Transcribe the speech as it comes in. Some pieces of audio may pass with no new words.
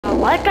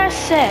like I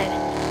said,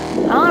 I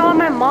don't know why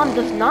my mom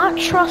does not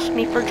trust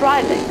me for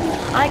driving.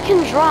 I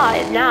can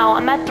drive now.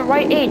 I'm at the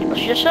right age, but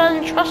she just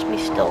doesn't trust me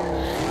still.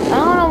 I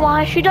don't know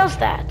why she does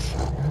that.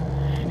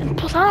 And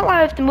plus, I don't know why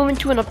I have to move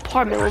into an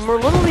apartment when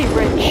we're literally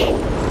rich.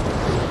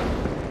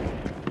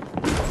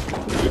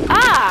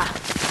 Ah!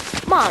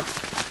 Mom,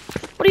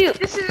 what are you?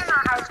 This isn't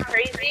our house,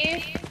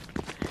 crazy.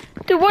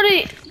 Dude, what are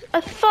you?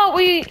 I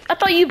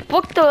thought you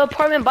booked the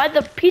apartment by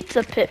the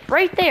pizza pit,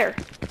 right there.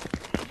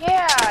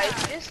 Yeah,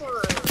 it's this one.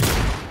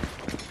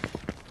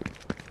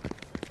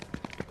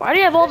 Why do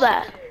you have all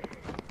that?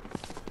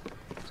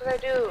 That's what I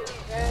do,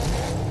 okay?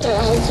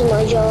 That's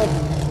my job.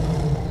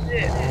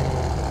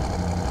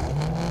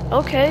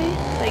 Okay,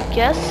 I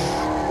guess.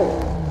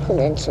 Put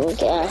in some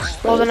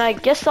gas. Well, then I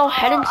guess I'll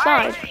head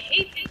inside. I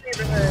hate this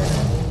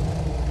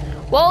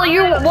neighborhood. Well,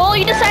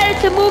 you decided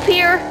to move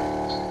here.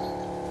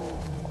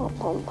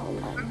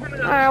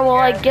 Alright, well,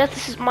 I guess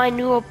this is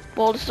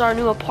this is our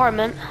new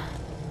apartment.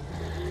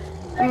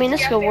 I mean,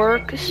 this could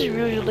work. This is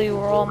usually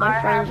where all my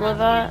friends live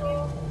at.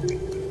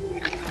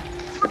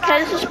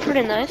 Okay, this is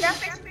pretty nice. I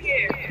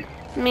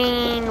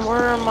mean,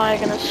 where am I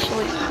gonna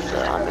sleep?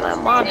 My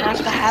mom has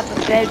to have a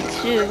bed,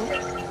 too.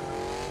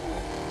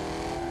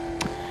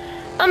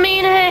 I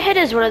mean, it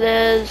is what it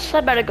is.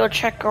 I better go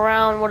check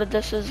around what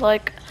this is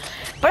like.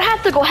 But I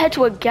have to go head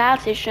to a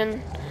gas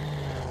station.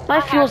 My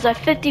fuel's at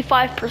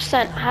 55%.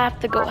 I have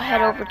to go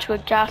head over to a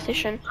gas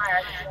station.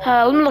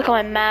 Let me look at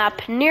my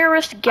map.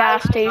 Nearest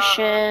gas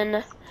station.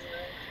 I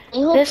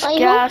hope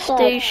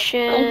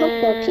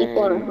that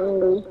people are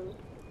hungry.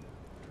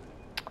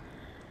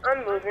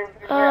 I'm moving.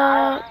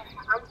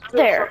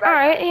 There.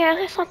 Alright, yeah,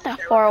 it's not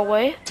that far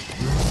away.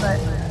 But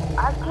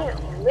I can't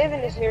live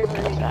in this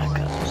neighborhood. Back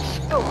up.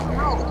 No.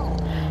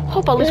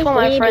 Hope at least one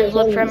of my friends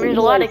live here. I mean, there's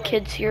a lot of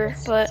kids here,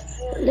 but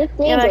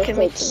yeah, that can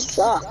make sense.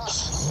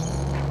 Sucks.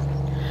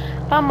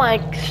 I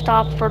might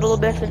stop for a little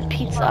bit for the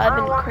pizza I've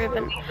been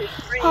craving.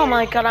 Oh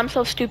my god, I'm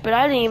so stupid.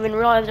 I didn't even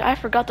realize. I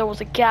forgot there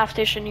was a gas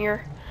station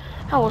here.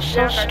 I was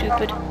so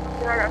stupid.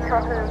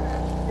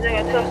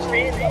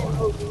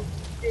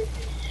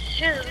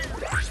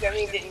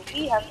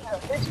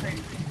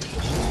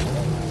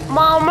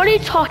 Mom, what are you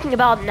talking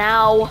about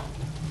now?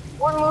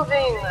 We're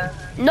moving.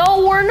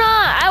 No, we're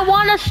not. I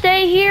want to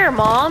stay here,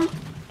 Mom.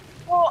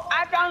 Well,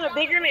 I found a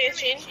bigger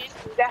mansion.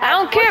 I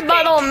don't care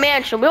about no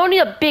mansion. We don't need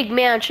a big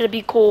mansion to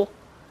be cool.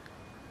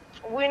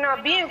 We're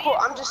not being cool.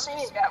 I'm just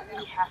saying that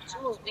we have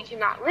to move. We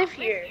cannot live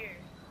here.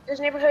 This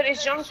neighborhood is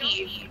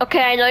junky.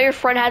 Okay, I know your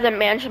friend has a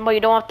mansion, but you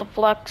don't have to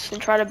flex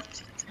and try to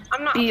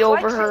be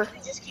over her. We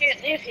just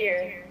can't live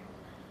here.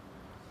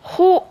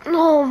 Who?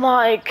 Oh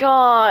my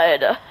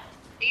god.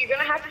 You're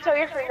gonna have to tell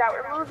your friend that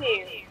we're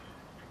moving.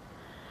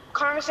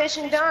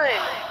 Conversation done.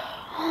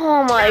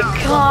 Oh my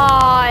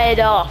god.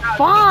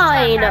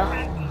 Fine.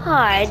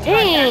 Hi,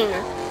 dang.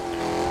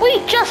 We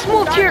just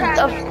moved here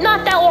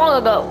not that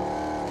long ago.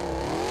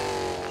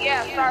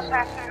 Yeah, start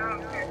passing. I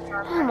don't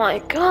care. Oh my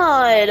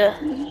god.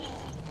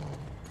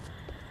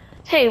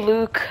 Hey,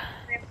 Luke.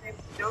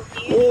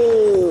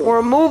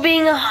 We're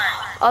moving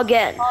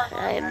again.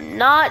 I am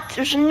not.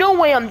 There's no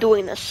way I'm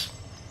doing this.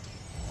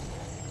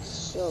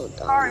 So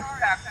dumb.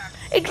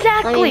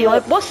 Exactly.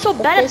 Like, what's so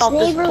bad about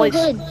this place?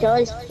 This neighborhood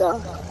does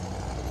suck.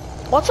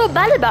 What's so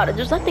bad about it?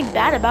 There's nothing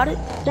bad about it.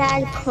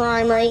 Bad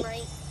crime rate.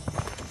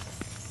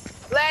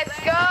 Let's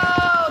go.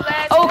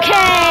 Let's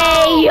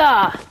Okay.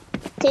 go.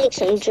 Take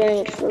some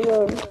drinks for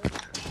them.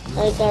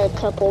 I got a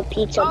couple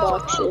pizza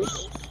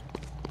boxes.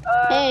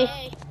 Hey.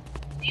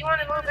 Do you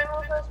want to move in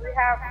with us? We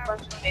have a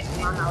bunch of space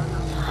in our house.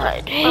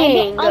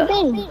 Dang.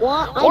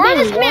 We're in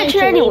this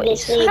mansion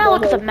anyways. Now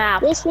look at the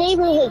map. This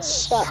neighborhood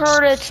sucks.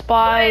 Heard it's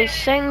by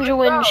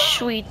Sangjuan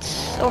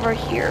Suites over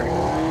here. I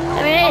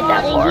mean, it ain't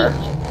that far.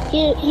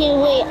 Here,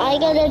 wait. I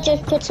gotta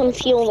just put some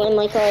fuel in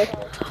my car.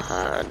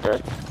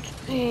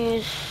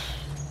 Please.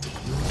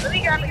 Let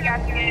me grab the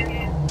gas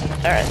again.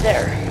 Alright,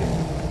 there.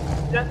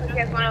 Just in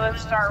case one of us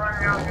start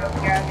running out of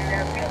gas.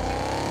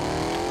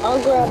 I'll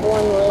grab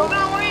one Hold with.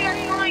 on, wait,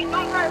 I'm going.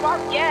 Don't drive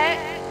off yet.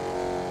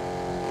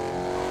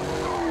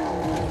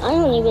 I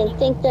don't even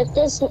think that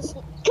this.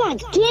 God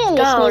damn,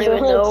 this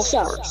neighborhood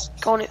sucks.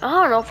 I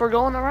don't know if we're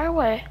going the right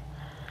way.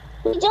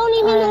 We don't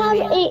even have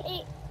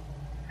a.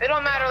 It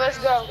don't matter. Let's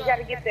go. We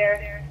gotta get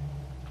there.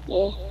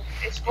 Yeah.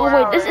 It's Oh 4 wait,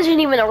 hours. this isn't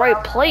even the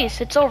right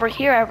place. It's over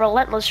here at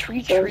Relentless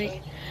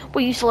Retreat.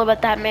 We used to live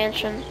at that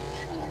mansion,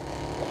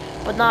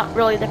 but not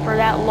really for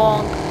that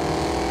long.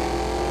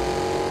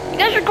 You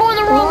guys are going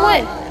the wrong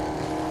way.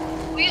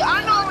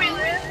 I know where we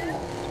live.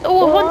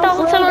 Oh,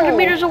 1,700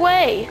 meters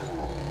away.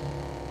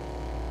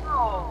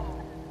 No.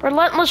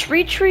 Relentless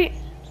Retreat?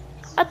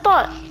 I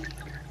thought.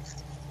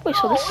 Wait,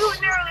 so this. We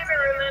would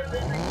never live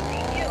in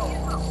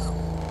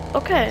Relentless.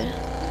 Okay.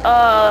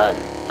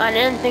 I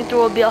didn't think there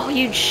would be a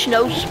huge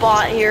snow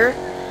spot here.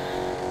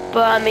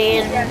 But I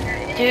mean,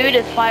 dude,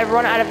 if I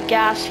run out of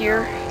gas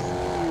here.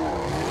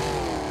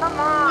 Come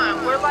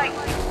on, we're like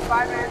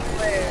 5 minutes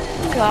away.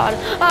 God.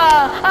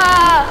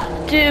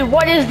 Dude,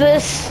 what is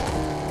this?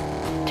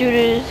 Dude,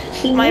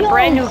 it's my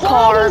brand new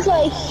car. That is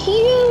a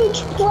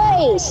huge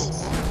place.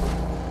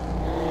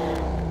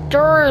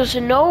 There's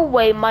no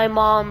way my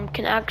mom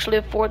can actually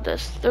afford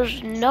this.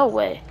 There's no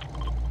way.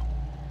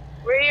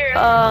 We're here.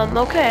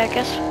 Okay, I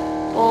guess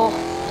we'll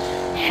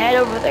head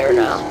over there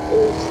now.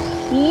 It's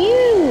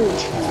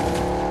huge.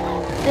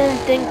 Didn't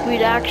think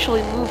we'd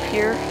actually move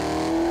here.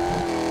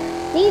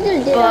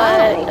 Neither did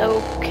But I.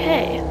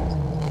 okay.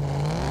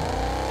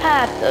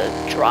 Have to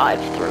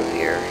drive through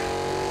here.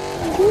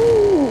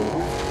 Ooh.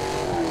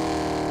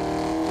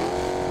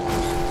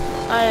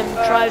 I am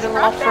driving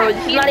off-road.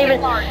 This is not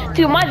even,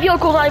 dude, my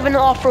vehicle's not even an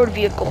off-road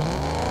vehicle.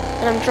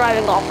 And I'm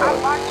driving I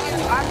off-road. bought you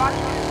this car for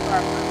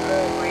the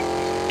wait.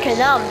 Okay,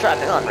 now I'm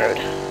driving on-road.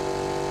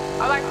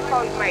 I like to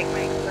call you Mike.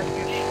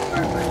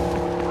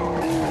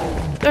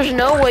 There's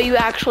no way you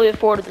actually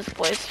afforded this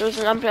place.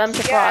 I'm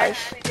surprised.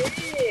 Yeah,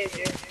 it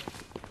is.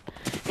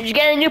 Did you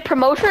get a new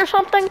promotion or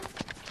something?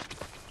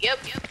 Yep.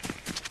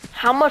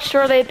 How much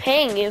are they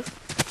paying you?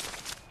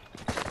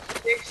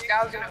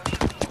 6,000.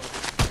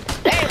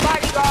 Hey,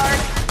 bodyguard.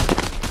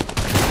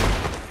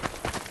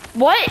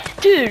 What?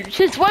 Dude,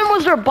 since when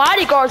was there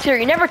bodyguards here?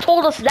 You never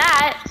told us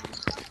that.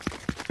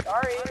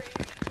 Sorry.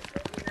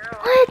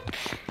 What?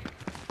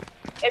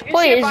 If you see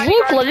Wait, a is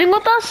bodyguard, Luke living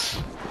with us?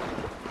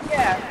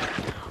 yeah.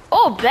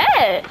 Oh,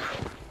 bet.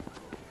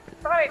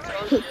 Thought I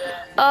told you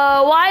that.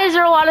 Why is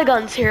there a lot of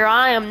guns here?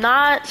 I am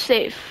not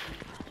safe.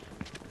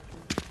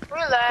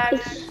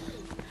 Relax.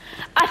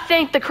 I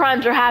think the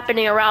crimes are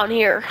happening around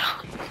here.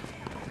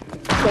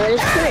 That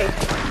is true.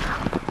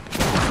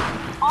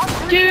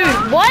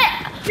 Dude, what?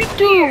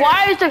 Dude,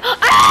 why is there...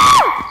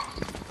 Ah!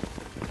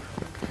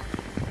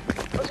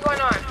 What's going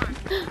on?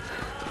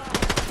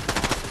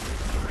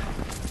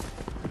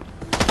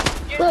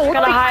 I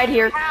gotta hide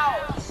here.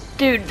 House.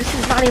 Dude, this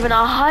is not even a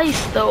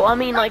heist, though. I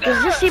mean, like,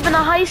 is this even a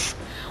heist?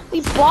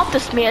 We bought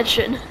this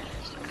mansion.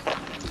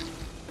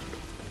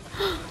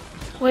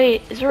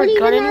 Wait, is there a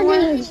gun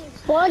anywhere?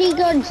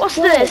 Bodyguards. What's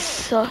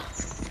this?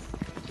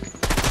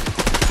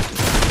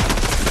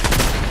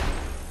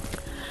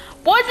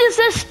 What does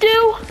this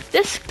do?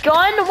 This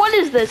gun? What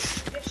is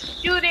this?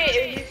 Just shoot it.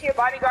 If you see a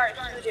bodyguard,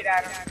 shoot it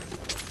at him.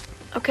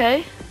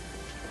 Okay.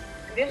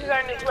 This is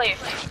our new place.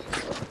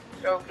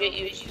 So get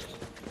used.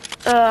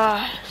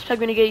 Expect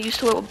me to get used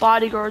to it with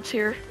bodyguards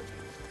here.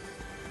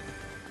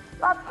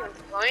 Stop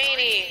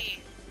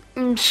complaining.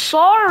 I'm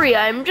sorry,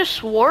 I'm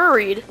just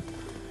worried.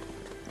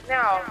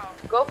 Now,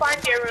 go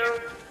find your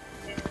room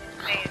and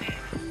stay in it.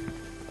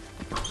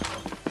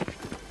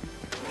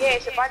 Yeah,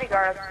 it's a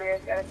bodyguard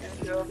upstairs. Gotta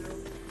take you over.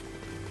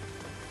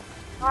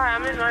 Alright,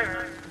 I'm in my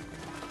room.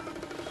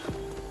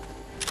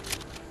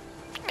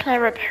 Can I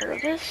repair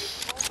this?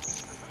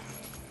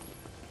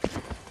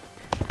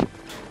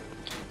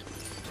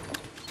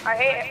 I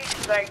hate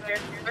it. Like, there's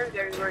guns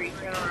everywhere you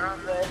turn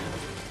around, but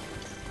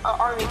an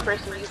army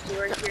person used to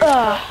work here. So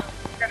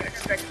gotta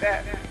expect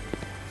that.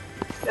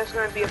 There's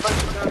gonna be a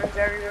bunch of guns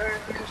everywhere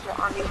because the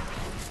army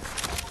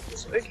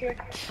is work here.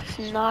 It's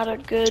not a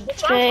good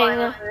So I'm fine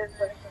thing. with it,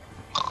 but-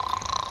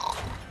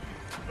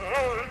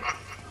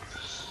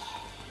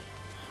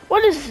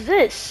 What is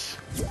this?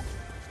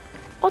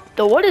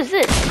 What is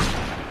this?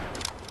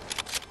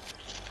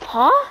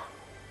 Huh?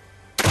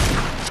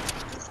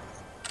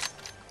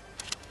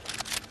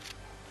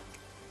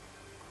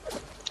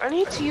 I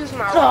need to use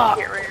my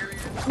rocket ray.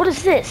 What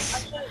is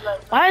this?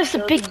 Why is the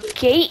big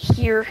gate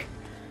here?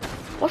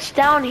 What's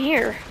down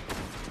here?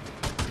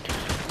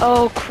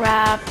 Oh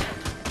crap.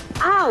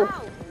 Ow!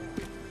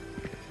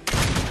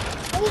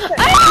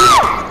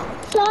 Ah!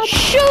 Stop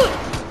Shoot!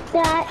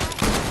 that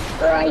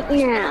right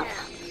now.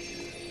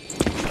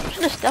 What's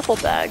in this duffel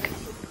bag?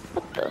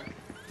 What the?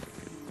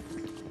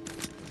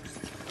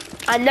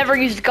 I never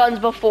used guns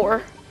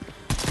before.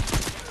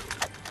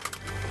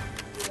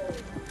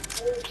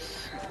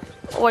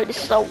 Oh, wait,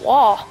 this is a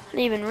wall. I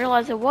didn't even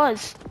realize it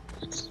was.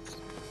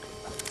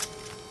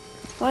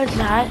 What is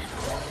that?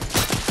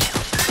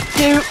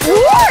 Dude,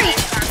 what?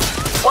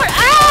 What?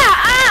 Ah!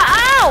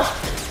 Ow!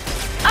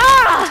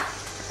 Ah!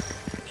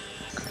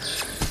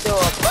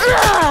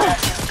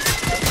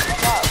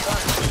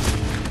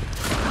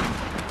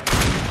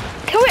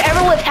 Can we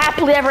ever live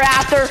happily ever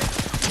after?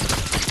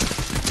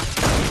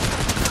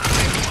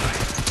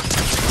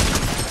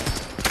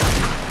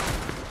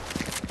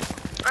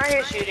 I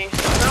hear shooting.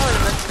 No one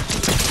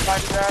listens to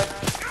bodyguard.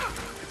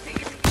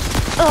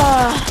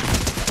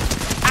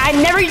 I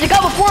never used a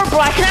gun before, but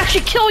I can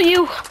actually kill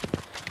you.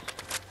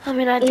 I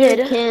mean, I did.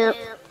 You can't.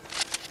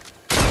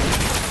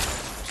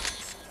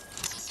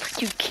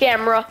 You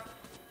camera.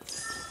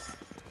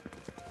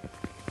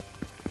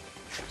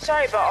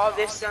 Sorry about all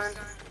this, son.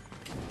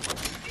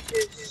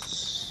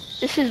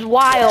 This is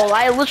wild.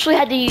 I literally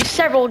had to use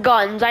several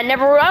guns. I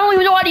don't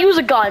even know how to use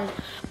a gun,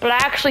 but I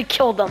actually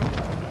killed them.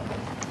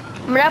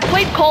 I mean, I've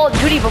played Call of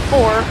Duty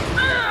before.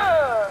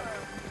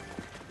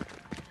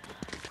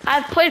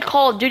 I've played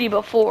Call of Duty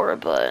before,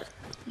 but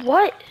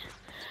what?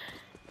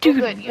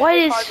 Dude, what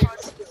is...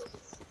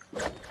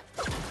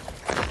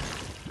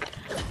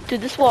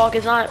 Dude, this log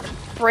is not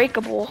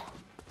breakable.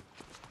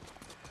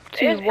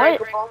 Dude, It's what?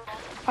 breakable.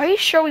 Are you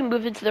sure we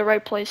moved into the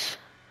right place?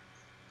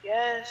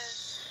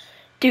 Yes.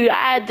 Dude,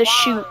 I had to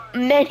shoot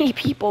many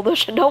people.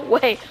 There's no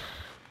way.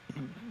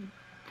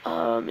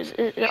 Are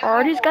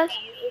these guys?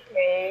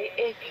 Okay,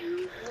 if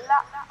you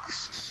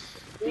relax.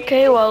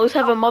 Okay, well, let's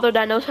have a mother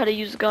that knows how to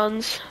use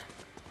guns.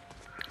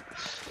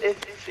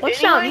 If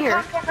What's down anyone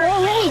here? comes to her,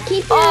 Oh, hey,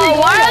 keep your Oh, door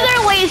why up. are there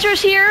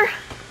lasers here?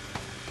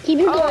 Keep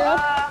your door up.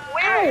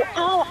 where?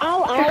 Ow,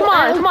 ow, ow, Here, come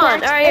on, ow, come on.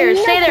 that's All right, here,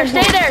 stay there, enough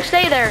of stay that. there,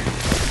 stay there.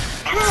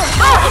 Ow,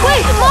 Oh,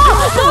 wait, Mom,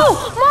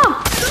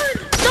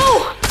 no,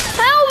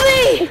 help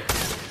me!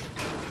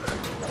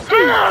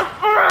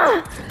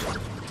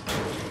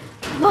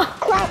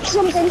 crap,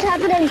 something's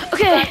happening.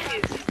 Okay,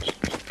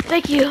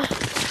 thank you.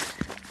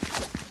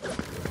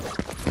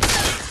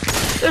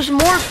 There's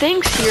more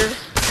things here.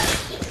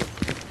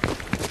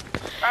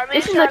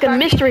 This is like a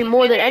mystery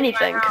more than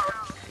anything.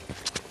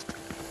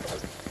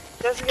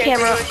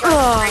 Camera.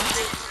 Oh.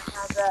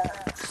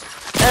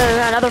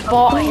 Another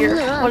vault here.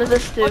 What does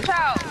this do? Watch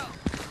out!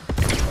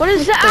 What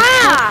is that?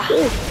 Ah!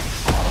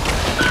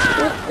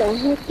 What the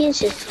heck is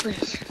this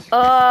place?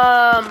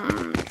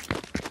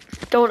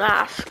 Don't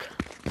ask.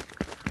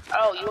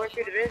 Oh, you went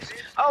through the vents?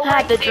 Oh, I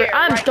had to there,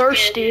 I'm right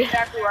thirsty. There,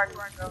 exactly where I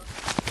want to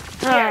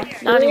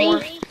go. Not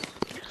anymore. 3,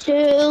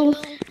 2,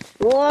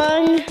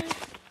 1,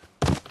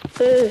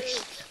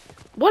 boost.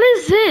 What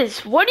is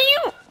this? What are you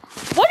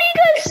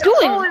guys It's a hole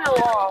doing? in the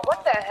wall.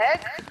 What the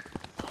heck?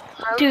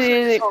 Alright,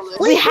 Dude, let's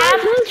we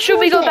have. Should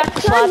we go back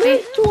to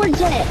Sloppy? Towards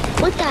it.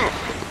 What that?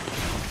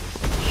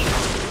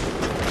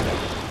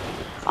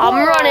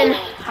 I'm running.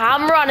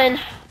 I'm running.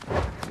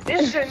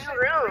 This is a new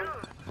room.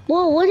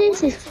 Whoa, what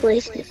is this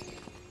place?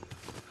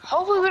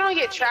 Hopefully we don't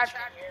get trapped in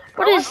here.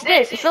 What is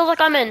this? It feels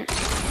like I'm in.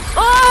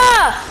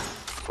 Ah!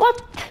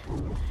 What?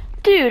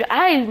 Dude,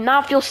 I do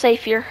not feel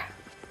safe here.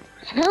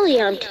 Hell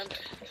yeah.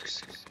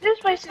 This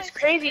place is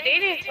crazy. They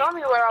didn't tell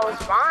me what I was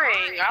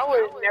buying. I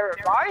would have never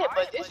bought it,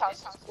 but this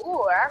house is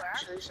cool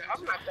actually, so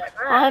I'm not that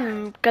mad.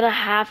 I'm gonna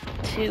have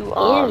to,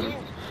 I'm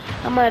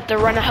gonna have to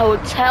rent a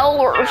hotel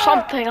or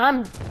something.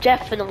 I'm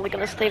definitely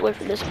gonna stay away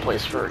from this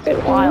place for a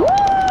good while.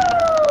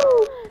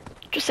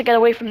 Just to get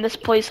away from this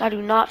place, I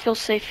do not feel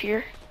safe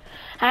here.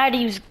 I had to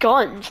use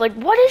guns. Like,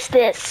 what is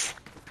this?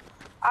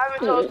 I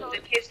haven't told the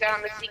kids that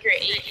I'm a secret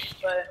agent,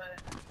 but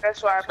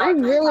that's why I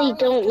really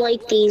don't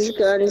like these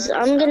guns.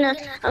 I'm gonna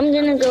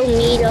go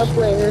meet up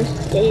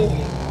with him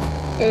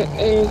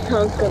and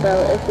talk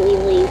about if we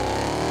leave.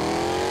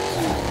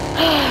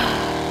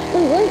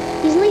 Oh,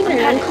 what? He's leaving.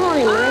 I'm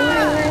calling him.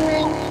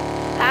 Ring.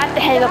 I have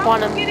to hang up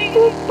on him.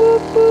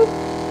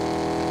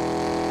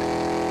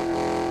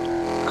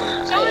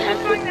 Someone's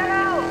destroying the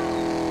house!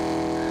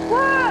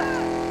 What?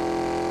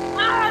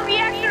 Ah,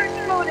 reactor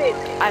exploded!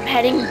 I'm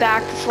heading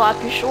back to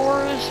Sloppy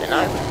Shores, and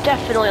I'm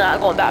definitely not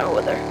going back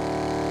over there.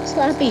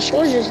 Sloppy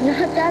Shores is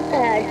not that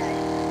bad.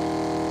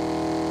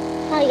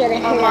 I gotta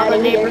head out The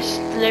of here.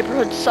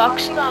 neighborhood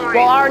sucks.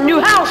 Well, our new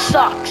house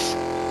sucks.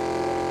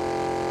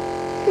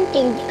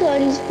 Freaking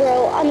guns,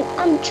 bro.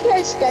 I'm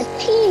just a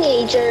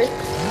teenager.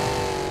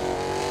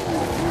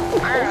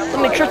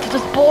 Let me trip to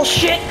this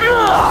bullshit.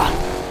 Ugh.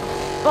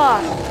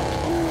 Fuck.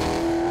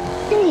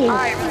 Damn.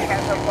 I really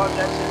have to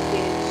apologize to the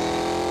kids.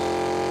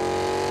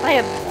 I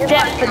am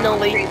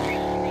definitely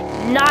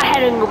not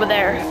heading over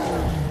there.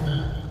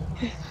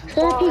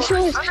 Sloppy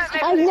Shores.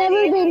 I've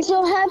never been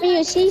so happy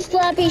to see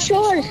Sloppy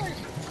Shores.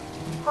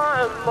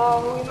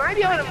 Well, we might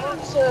be able to move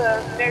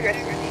to Mega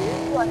City.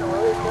 This is like a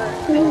really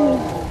good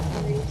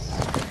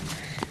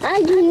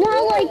I do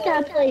not like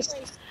that place.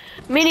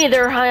 Me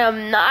neither. I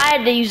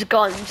had to use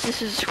guns.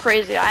 This is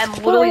crazy. I'm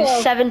literally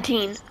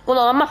 17. Well,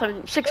 no, I'm not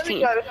 17.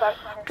 16.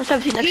 I'm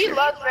 17 next He year.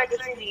 loves Mega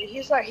City.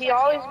 He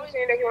always was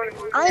saying that he wanted to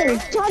move I am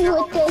there. done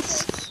with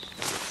this.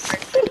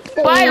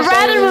 But I'd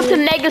rather move to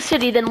Mega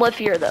City than live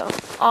here, though.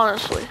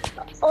 Honestly.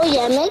 Oh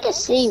yeah, Mega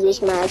City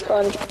was mad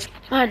fun.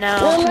 I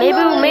know.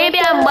 Maybe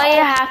I might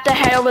have to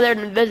head over there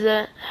and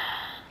visit.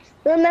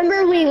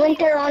 Remember we went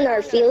there on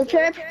our field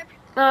trip?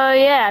 Oh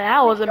yeah,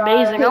 that was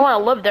amazing. I want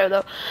to live there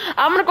though.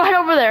 I'm gonna go head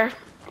over there.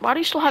 Why do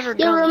you still have your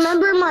You guns?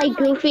 remember my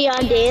goofy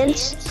on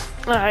dance?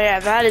 Oh yeah,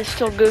 that is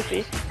still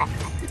goofy.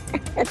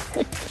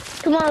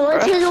 Come on,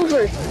 let's head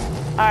over.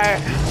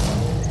 Alright.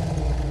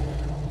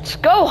 Let's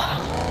go.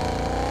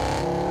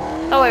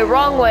 Oh wait,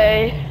 wrong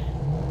way.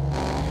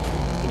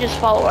 You just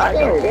follow where I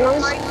There go. it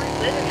is. Live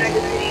in Mega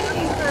City.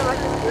 He's kind of like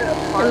a good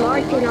I'm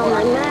marking on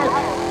my map.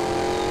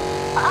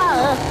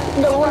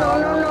 No.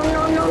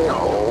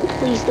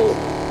 Please don't.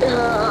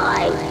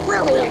 I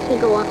really have to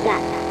go up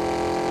that.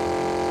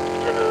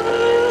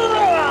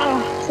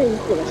 Please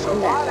don't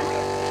send that.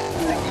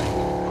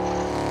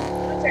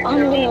 I'm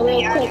gonna real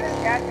quick.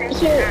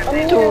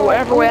 Here, To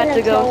wherever we have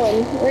to go.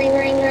 Ring.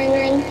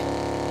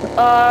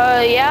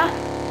 Yeah?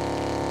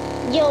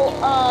 Yo,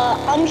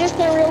 I'm just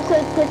gonna real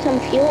quick put some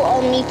fuel.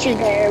 I'll meet you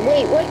there.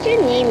 Wait, what's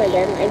your name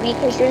again?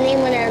 Because your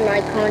name went out of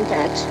my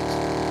contacts.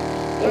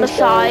 On the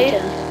side.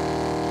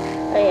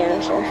 Oh yeah,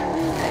 I'm sorry.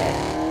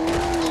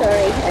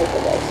 Sorry, I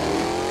forgot.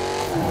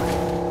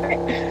 Alright,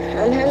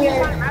 I'm heading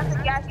there.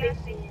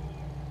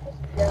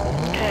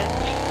 Okay.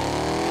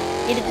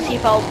 Needed to see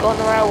if I was going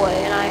the right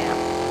way, and I am.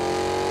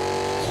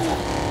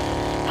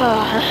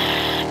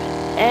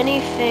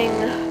 Anything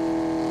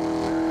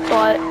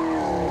but.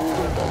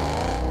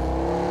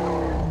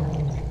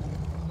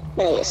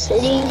 Nice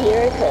city,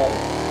 here it comes.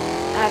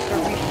 I have to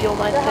refuel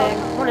my thing.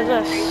 What is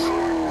this?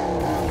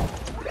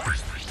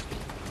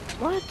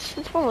 What?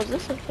 Since when was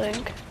this a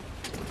thing?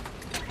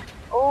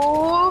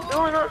 Oh,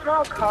 filling up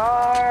my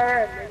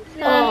car.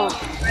 Oh.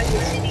 And the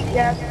city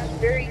gas is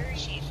very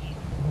cheap.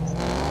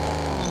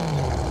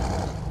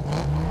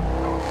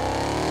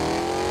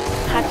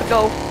 Have to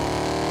go.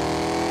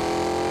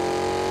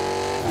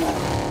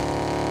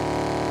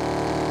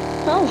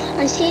 Oh,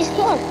 I see his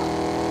car.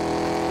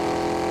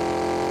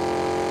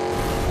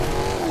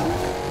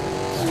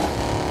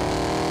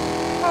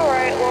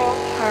 Alright, well,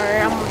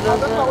 Alright, I'm I'll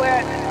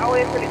gonna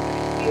wait for the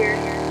here.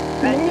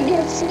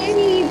 Mega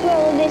City,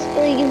 bro. This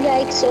brings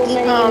back so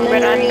many Oh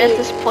man, I miss memories.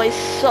 this place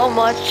so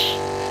much.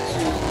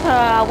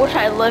 I wish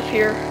I lived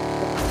here.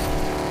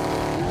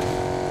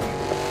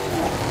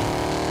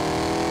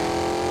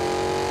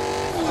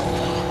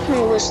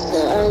 I wish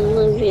that I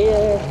lived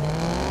here.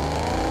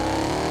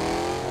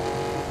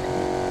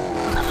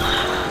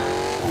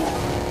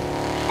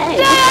 Hey,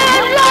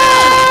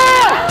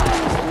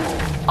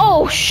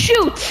 Oh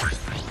shoot!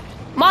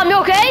 Mom, you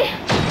okay?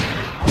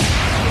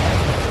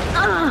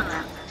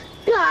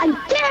 God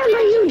damn,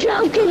 are you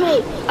joking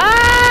me?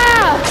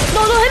 Ah!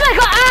 No, hit my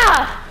car!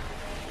 Ah!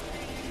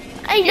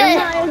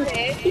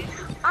 Hey,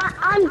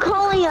 I'm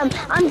calling him.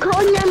 I'm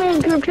calling them in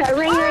a group chat.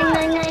 Ring, ring,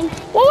 ring, ring.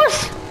 What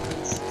was?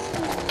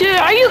 Dude,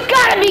 are you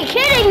gotta be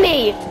kidding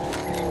me?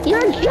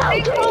 You're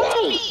joking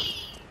me.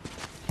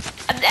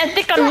 I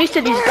think I'm used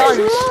to these guns.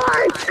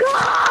 More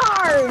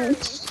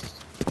guards.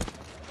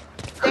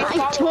 I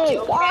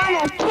don't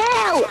wanna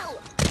kill.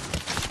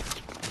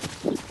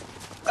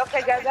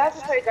 Okay, guys, I have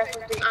to tell you guys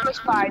something. I'm a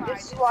spy.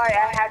 This is why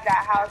I had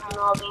that house and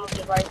all these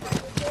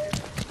devices there.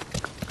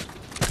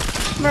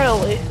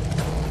 Really?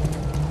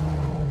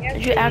 Yes,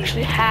 Did you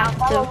actually have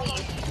follow to? me.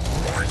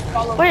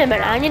 Follow Wait a me.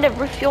 minute, I need to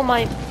refuel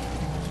my...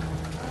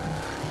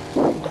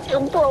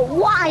 But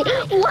why?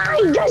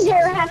 Why does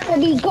there have to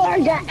be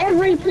guards at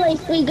every place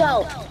we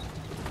go?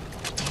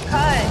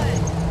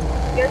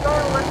 Cause you're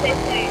going once they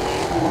say.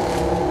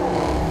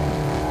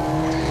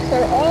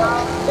 They're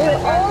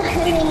all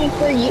heading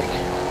for you.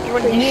 You're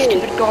one of these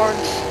stupid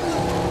guards.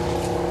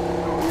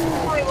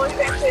 Only once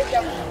they say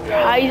something.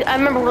 I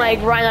remember when I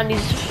grind on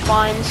these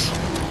fines.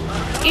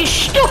 You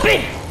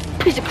stupid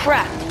piece of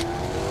crap!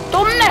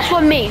 Don't mess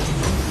with me!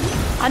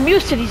 I'm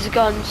used to these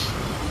guns.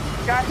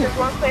 Guys, there's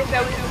one place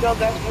that we can go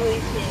that's really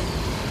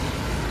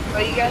safe.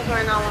 But you guys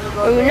might not want to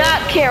go I do there.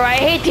 not care, I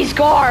hate these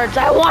guards!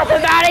 I want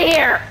them out of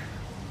here!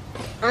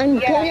 I'm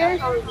Yeah, gonna.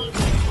 that's how we leave.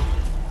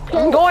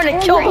 I'm going to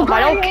kill them, I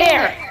don't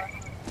care!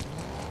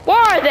 Where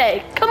are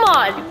they? Come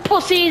on, you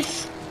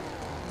pussies!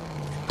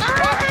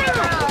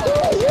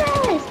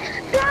 Yes!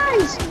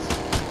 Guys!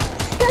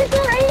 Guys,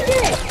 where is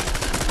it?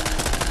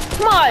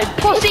 Come on,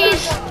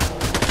 pussies!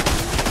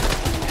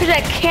 Here's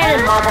that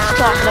cannon Mom was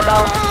talking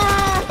about.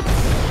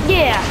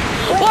 Yeah.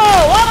 Whoa,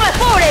 why am I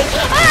floating?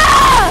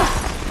 Ah!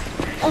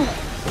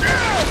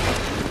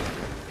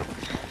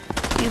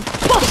 You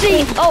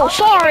pussy! Oh,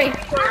 sorry.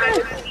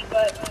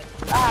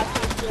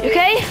 You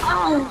okay?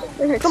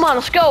 Come on,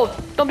 let's go.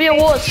 Don't be a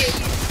wuss.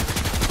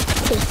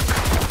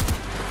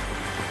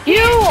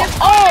 You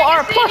all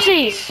are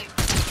pussies.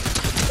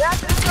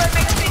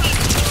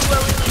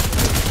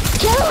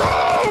 Kill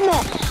him!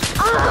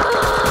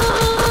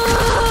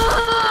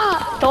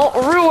 Don't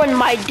ruin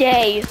my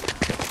day.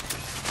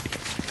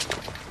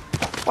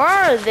 Where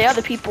are the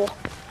other people?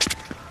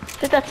 I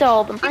think that's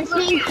all of them. I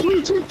think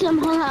we took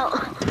them all out.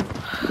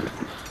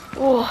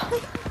 Oh.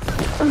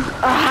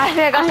 I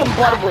think I got some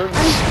blood wounds.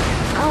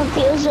 I don't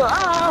feel so.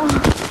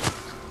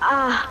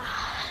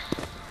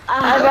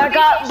 I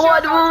got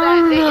blood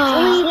wounds.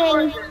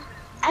 Bleeding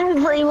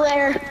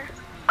everywhere.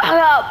 I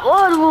got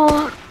blood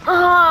wounds.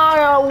 I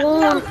got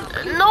wounds.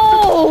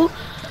 No!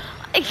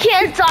 I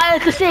can't die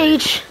at this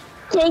age.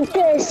 Take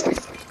this.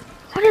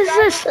 What is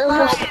this?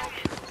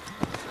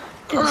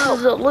 This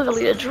is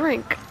literally a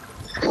drink.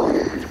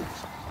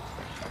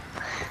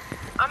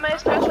 I'm a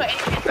special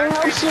agent. It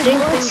helps you Think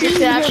blood things see could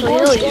your actually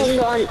blood heal you. stand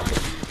on.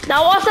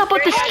 Now what's up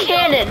with this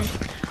cannon?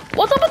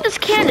 What's up with this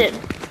cannon?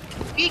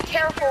 Be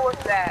careful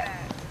with that.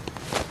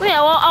 Wait,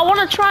 well, I want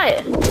to try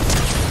it. Don't.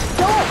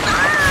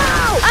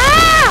 Ow!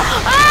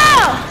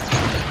 Ah!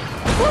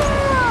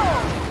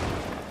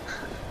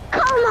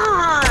 Come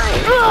on!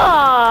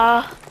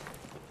 Ah!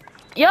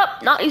 Yep,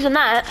 not using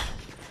that.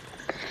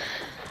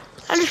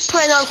 I just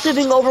planned on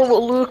sleeping over with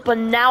Luke, but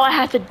now I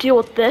have to deal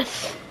with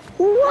this.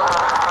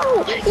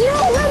 Whoa! You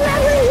don't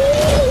remember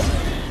these?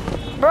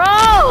 Bro,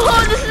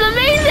 oh, this is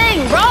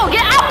amazing! Bro,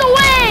 get out the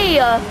way!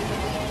 I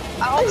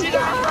hope you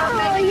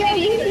guys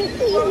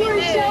These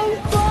are so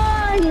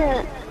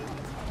fun!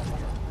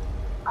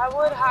 I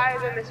would hire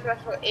them as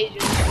special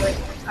agents, but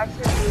I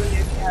couldn't really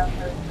have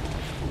them.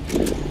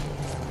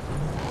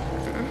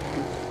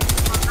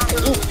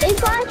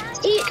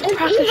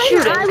 Even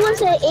shooting. I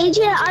was an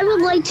agent, I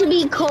would like to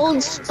be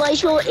called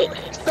Special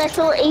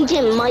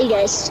Agent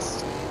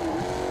Midas.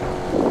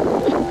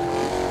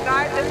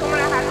 Guys, there's someone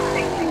I have to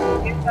take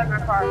inside my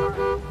car.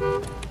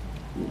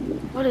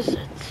 What is it?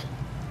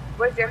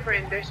 What's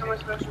different? There's someone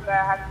special that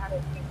I have to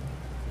take.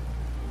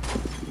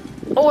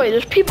 Oh wait,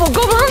 there's people.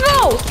 Go, go,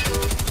 go!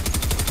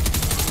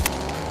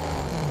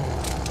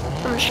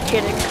 I'm just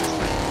kidding.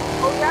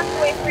 Oh, you have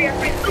to wait for your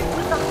friends to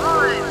come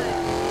on.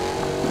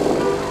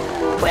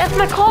 Wait, that's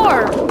my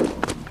car.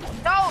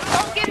 No,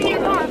 don't get in your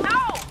car.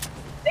 No!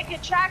 They can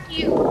track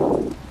you.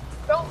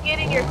 Don't get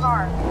in your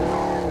car.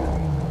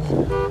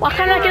 Why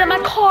can't I get in my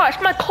car?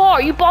 It's my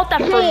car. You bought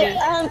that for me.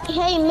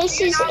 Hey,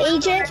 Mrs.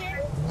 Agent,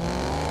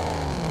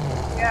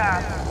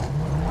 Yeah.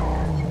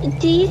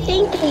 do you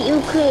think that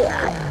you could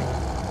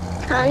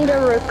kind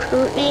of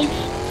recruit me?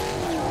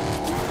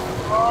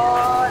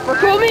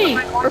 Recruit me!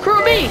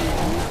 Recruit me!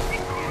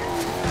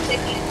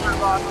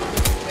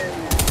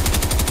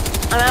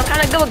 I mean, I'm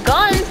kind of good with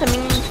guns. I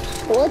mean,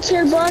 What's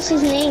your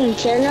boss's name,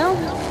 Jenno?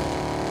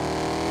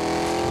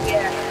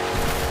 Yeah.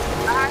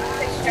 I have to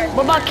take that.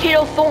 what about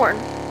Kato Thorn?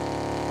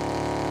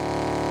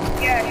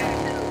 Yeah.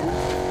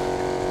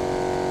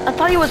 I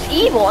thought he was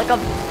evil, like a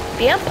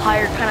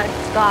vampire kind of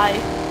guy.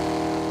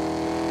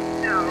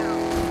 No.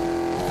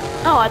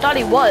 Oh, I thought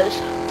he was.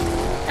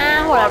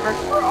 Whatever.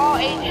 We're all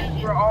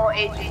agents. We're all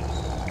agents.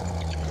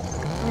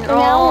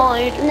 Now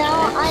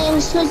I am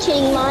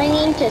switching my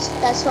name to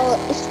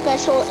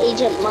Special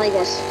Agent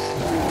Midas.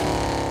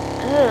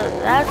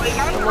 That's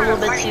a little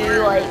bit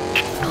too, like,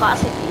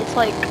 classic. It's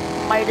like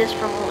Midas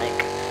from,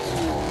 like,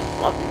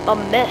 a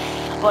myth.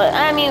 But,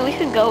 I mean, we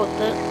could go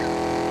with it.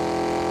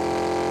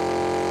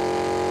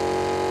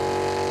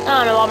 I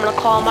don't know what I'm gonna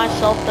call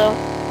myself, though.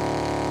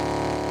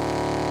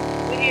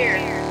 Here.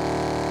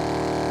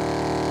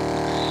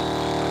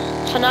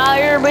 So now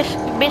you're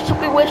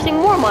basically wasting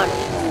more money.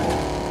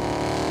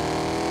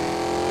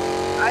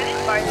 I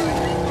didn't buy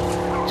anything.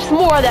 It's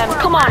more of them.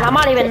 Come on, I'm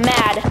not even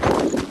mad.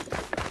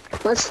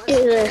 Let's do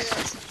this.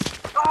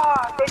 Oh,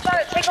 they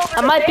try to take over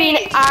I the might be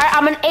base.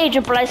 I'm an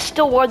agent, but I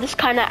still wear this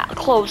kind of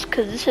clothes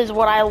because this is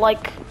what I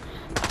like.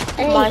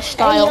 My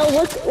style. Hey,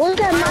 yo,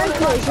 look at my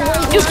clothes.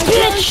 You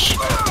bitch!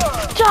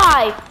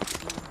 Die!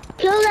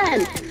 Kill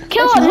them!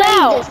 Kill Let's him raid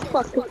now! this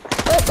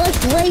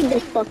let's raid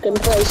this fucking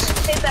place.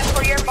 Say that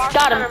for your boss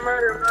Got him. trying to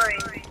murder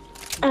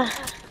mine.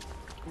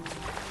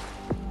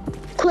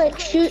 Quick,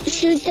 shoot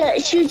the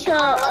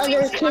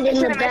other kid in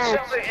the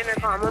back.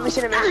 Let me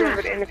send a message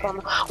over the intercom.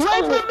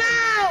 Wipe them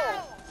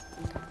out!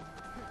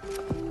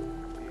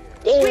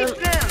 Sweep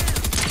them!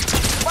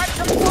 Wipe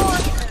the floor!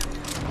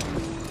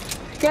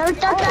 Never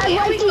thought I'd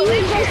like to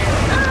use this.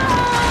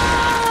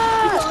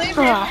 We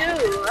can live here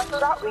too. I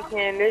thought we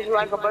can. There's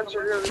like a bunch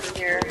of rooms in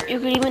here. You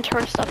could even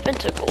turn stuff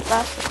into gold.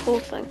 That's the cool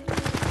thing.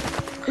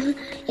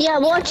 Yeah,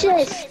 watch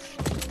this.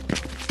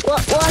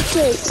 Watch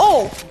this.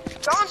 Oh!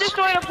 Don't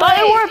destroy the Thought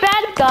you place! were a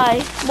bad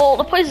guy. Well,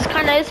 the place is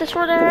kind of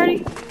destroyed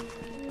already.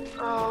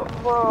 Oh,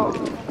 well,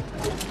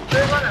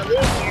 we're gonna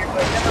live here,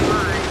 but never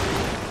mind.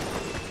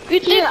 You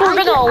think Yeah, we're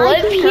gonna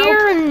live can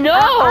here? help. No!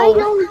 I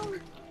don't.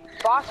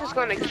 Boss is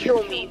gonna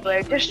kill me,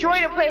 but destroy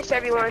the place,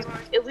 everyone.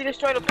 If we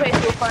destroy the place,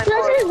 we'll find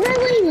Does it more.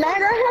 really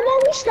matter? How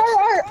about we start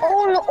our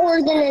own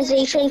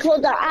organization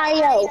called the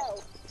IO?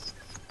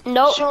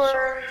 Nope.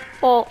 Sure.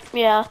 Well,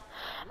 yeah.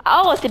 I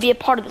would like to be a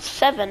part of the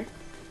 7.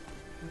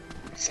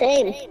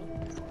 Same.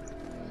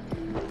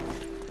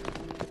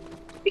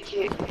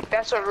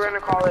 That's what we're gonna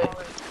call it.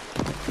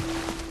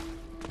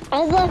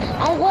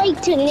 I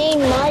like to name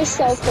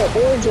myself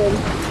the Origin.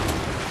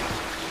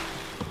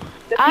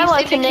 I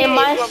like to name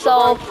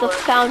myself the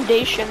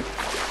Foundation.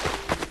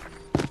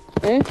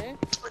 Hmm?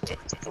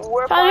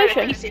 We're part of the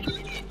Foundation.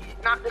 Peace,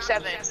 not the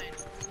 7.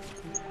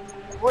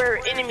 We're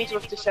enemies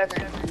with the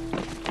 7.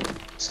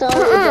 So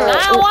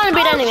I don't want to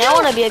be an enemy. I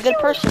want to be a good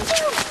person.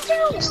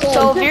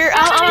 So if you're,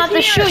 I'll have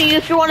to shoot you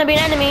if you want to be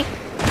an enemy.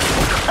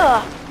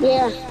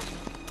 yeah.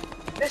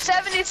 The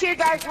 7 is here,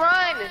 guys.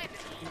 Run!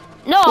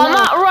 No, I'm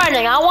not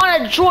running. I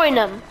want to join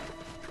them.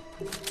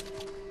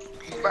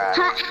 Bruh.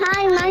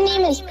 Hi, my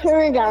name is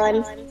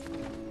Paragon.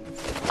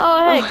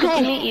 Oh, hey, good to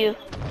hey. meet you.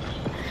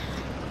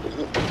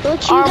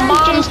 What you Our guys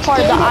mom's just part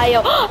of the did-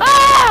 IO.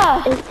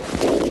 Ah!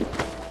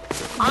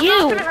 I'm You!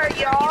 not gonna hurt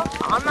y'all.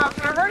 I'm not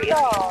gonna hurt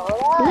y'all.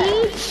 Relax.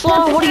 Leave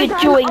Sloan, the what are you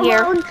Paragon doing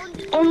here? alone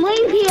And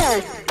leave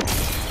here.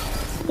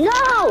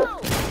 No!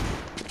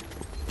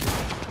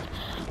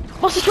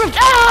 What's this room?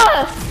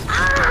 Ah!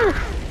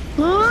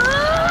 Ah!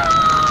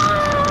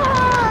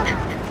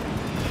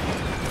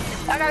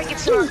 I gotta get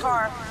to my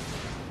car. I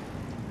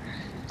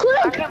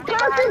Quick, can't pop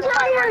think I the have to fight my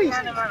tires!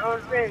 hand and my own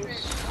friends.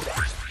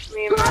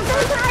 Me and Pop my the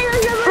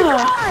tires of my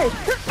car!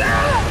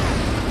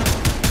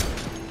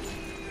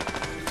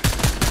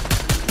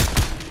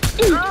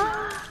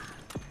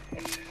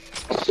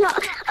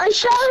 I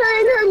shot her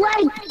in her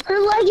leg. Her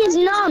leg is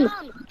numb.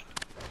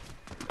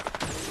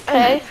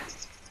 Okay.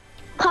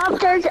 I'm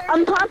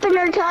popping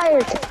her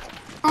tires.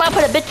 I might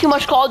put a bit too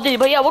much Call of Duty,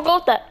 but yeah, we'll go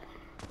with that.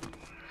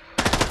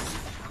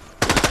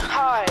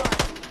 Hi,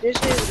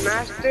 this is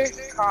Master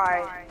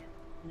Kai.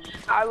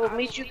 I will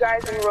meet you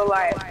guys in real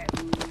life.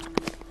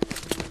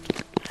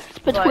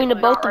 Between the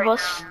But both not of right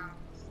us.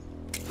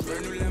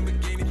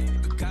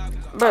 now.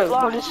 Bro,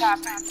 Love what has is...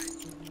 happened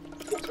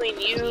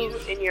between you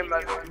and your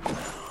mother.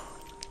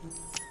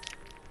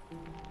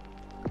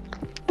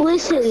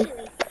 Listen,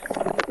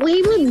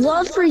 we would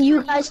love for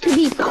you guys to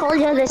be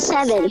part of the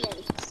 7.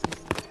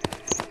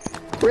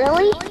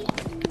 Really?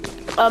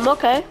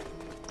 Okay.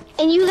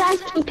 And you guys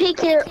can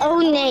pick your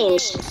own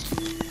names.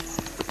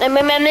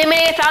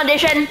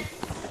 Foundation.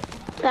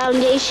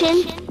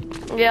 Foundation.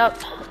 Yep.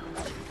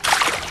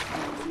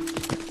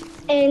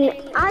 And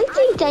I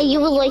think that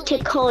you would like to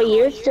call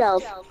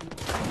yourself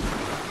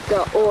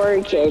the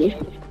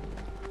Origin.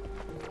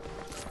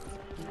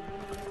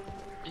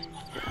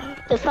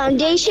 The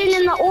Foundation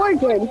and the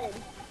Origin.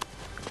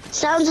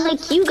 Sounds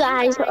like you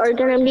guys are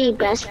gonna be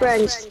best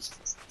friends.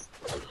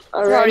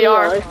 Already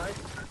are.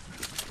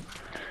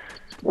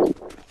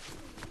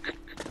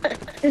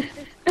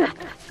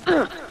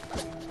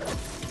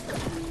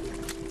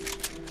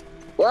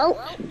 Well,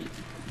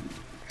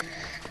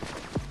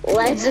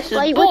 let's This is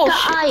fight bullshit.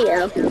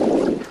 with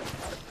the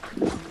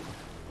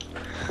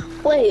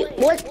Io.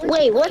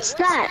 Wait, what's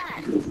that?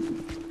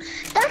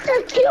 That's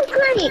a cute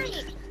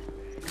crate!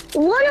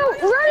 Run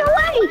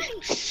away!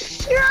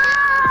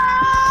 Run!